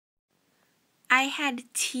I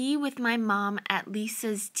had tea with my mom at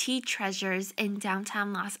Lisa's Tea Treasures in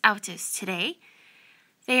downtown Los Altos today.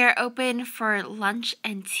 They are open for lunch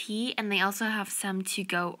and tea, and they also have some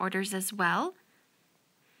to-go orders as well.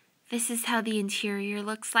 This is how the interior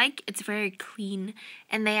looks like. It's very clean,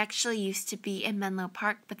 and they actually used to be in Menlo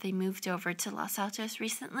Park, but they moved over to Los Altos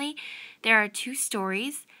recently. There are 2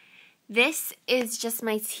 stories. This is just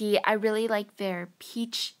my tea. I really like their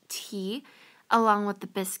peach tea, along with the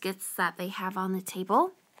biscuits that they have on the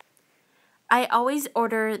table. I always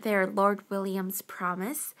order their Lord Williams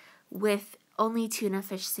Promise with only tuna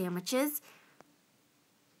fish sandwiches.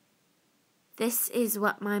 This is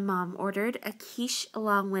what my mom ordered, a quiche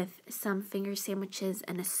along with some finger sandwiches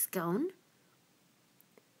and a scone.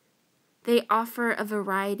 They offer a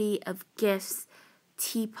variety of gifts,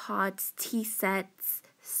 teapots, tea sets,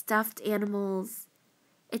 stuffed animals.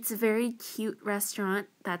 It's a very cute restaurant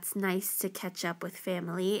that's nice to catch up with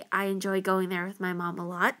family. I enjoy going there with my mom a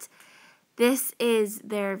lot. This is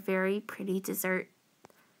their very pretty dessert.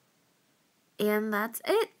 And that's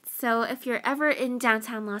it. So if you're ever in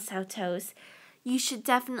downtown Los Altos, you should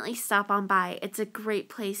definitely stop on by. It's a great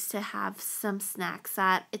place to have some snacks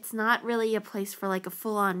at. It's not really a place for like a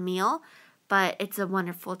full-on meal, but it's a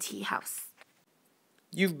wonderful tea house.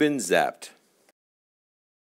 You've been zapped.